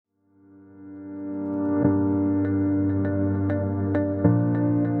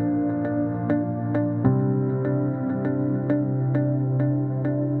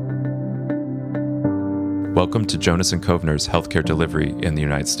Welcome to Jonas and Kovner's Healthcare Delivery in the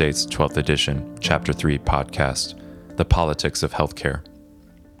United States, 12th edition, Chapter 3 podcast, The Politics of Healthcare.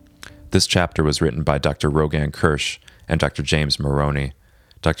 This chapter was written by Dr. Rogan Kirsch and Dr. James Moroney.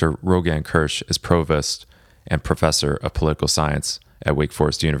 Dr. Rogan Kirsch is Provost and Professor of Political Science at Wake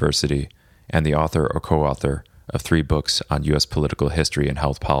Forest University and the author or co-author of 3 books on U.S. political history and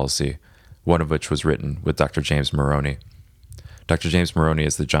health policy, one of which was written with Dr. James Moroney. Dr. James Moroney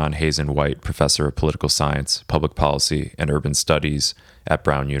is the John Hazen White Professor of Political Science, Public Policy, and Urban Studies at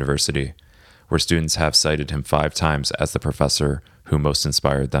Brown University, where students have cited him 5 times as the professor who most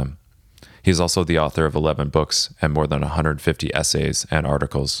inspired them. He is also the author of 11 books and more than 150 essays and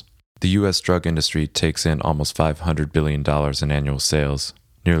articles. The U.S. drug industry takes in almost $500 billion in annual sales,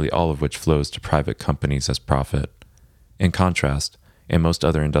 nearly all of which flows to private companies as profit. In contrast, in most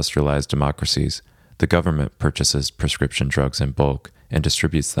other industrialized democracies, the government purchases prescription drugs in bulk and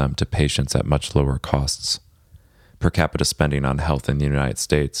distributes them to patients at much lower costs. Per capita spending on health in the United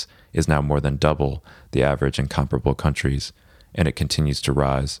States is now more than double the average in comparable countries, and it continues to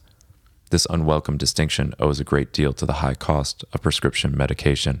rise. This unwelcome distinction owes a great deal to the high cost of prescription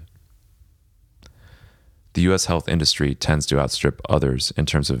medication. The U.S. health industry tends to outstrip others in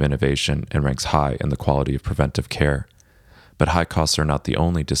terms of innovation and ranks high in the quality of preventive care. But high costs are not the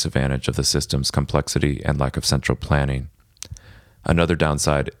only disadvantage of the system's complexity and lack of central planning. Another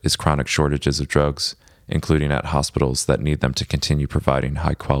downside is chronic shortages of drugs, including at hospitals that need them to continue providing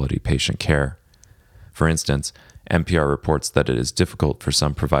high-quality patient care. For instance, NPR reports that it is difficult for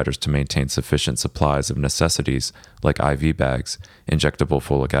some providers to maintain sufficient supplies of necessities like IV bags, injectable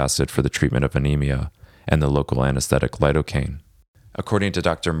folic acid for the treatment of anemia, and the local anesthetic lidocaine. According to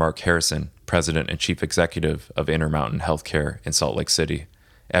Dr. Mark Harrison, President and Chief Executive of Intermountain Healthcare in Salt Lake City,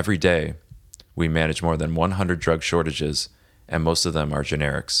 every day we manage more than 100 drug shortages, and most of them are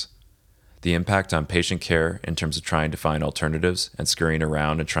generics. The impact on patient care in terms of trying to find alternatives and scurrying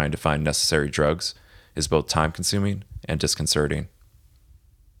around and trying to find necessary drugs is both time-consuming and disconcerting.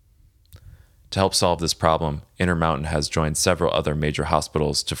 To help solve this problem, Intermountain has joined several other major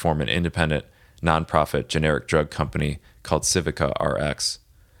hospitals to form an independent, nonprofit generic drug company called Civica Rx.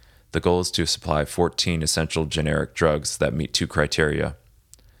 The goal is to supply 14 essential generic drugs that meet 2 criteria.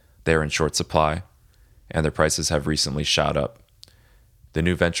 They are in short supply, and their prices have recently shot up. The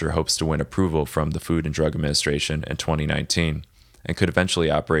new venture hopes to win approval from the Food and Drug Administration in 2019 and could eventually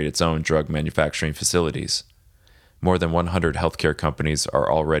operate its own drug manufacturing facilities. More than 100 healthcare companies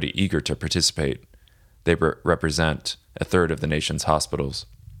are already eager to participate. They represent a third of the nation's hospitals.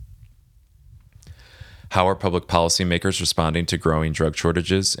 How are public policymakers responding to growing drug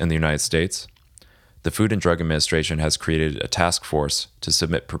shortages in the United States? The Food and Drug Administration has created a task force to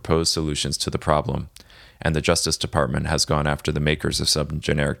submit proposed solutions to the problem, and the Justice Department has gone after the makers of some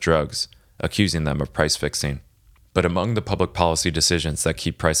generic drugs, accusing them of price fixing. But among the public policy decisions that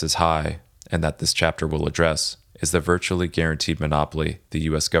keep prices high, and that this chapter will address, is the virtually guaranteed monopoly the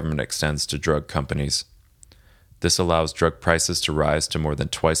U.S. government extends to drug companies. This allows drug prices to rise to more than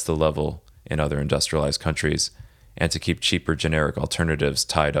twice the level in other industrialized countries, and to keep cheaper generic alternatives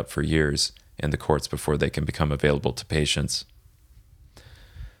tied up for years in the courts before they can become available to patients.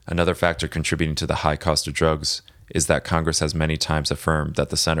 Another factor contributing to the high cost of drugs is that Congress has many times affirmed that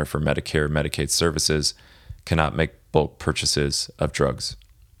the Center for Medicare and Medicaid Services cannot make bulk purchases of drugs.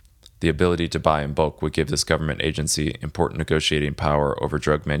 The ability to buy in bulk would give this government agency important negotiating power over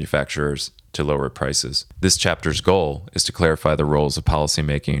drug manufacturers to lower prices. This chapter's goal is to clarify the roles of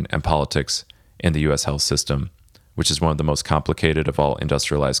policymaking and politics in the U.S. health system, which is one of the most complicated of all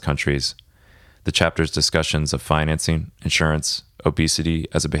industrialized countries. The chapter's discussions of financing, insurance, obesity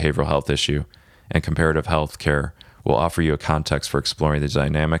as a behavioral health issue, and comparative health care will offer you a context for exploring the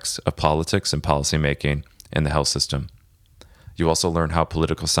dynamics of politics and policymaking in the health system. You also learn how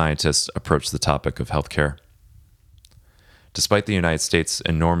political scientists approach the topic of healthcare. Despite the United States'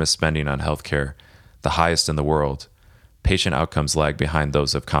 enormous spending on healthcare, the highest in the world, patient outcomes lag behind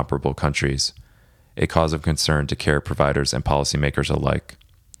those of comparable countries, a cause of concern to care providers and policymakers alike.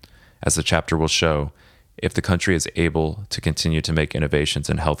 As the chapter will show, if the country is able to continue to make innovations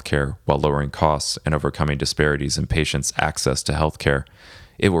in healthcare while lowering costs and overcoming disparities in patients' access to healthcare,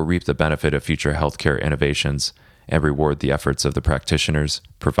 it will reap the benefit of future healthcare innovations and reward the efforts of the practitioners,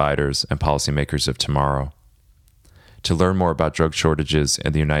 providers, and policymakers of tomorrow. To learn more about drug shortages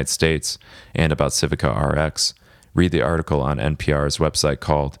in the United States and about Civica Rx, read the article on NPR's website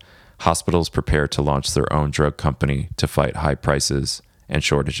called Hospitals Prepare to Launch Their Own Drug Company to Fight High Prices and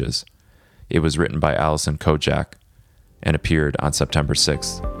Shortages. It was written by Allison Kojak and appeared on September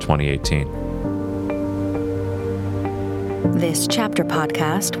 6, 2018. This chapter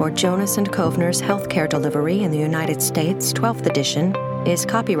podcast for Jonas and Kovner's Healthcare Delivery in the United States, 12th edition, is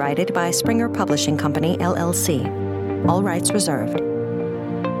copyrighted by Springer Publishing Company, LLC. All rights reserved.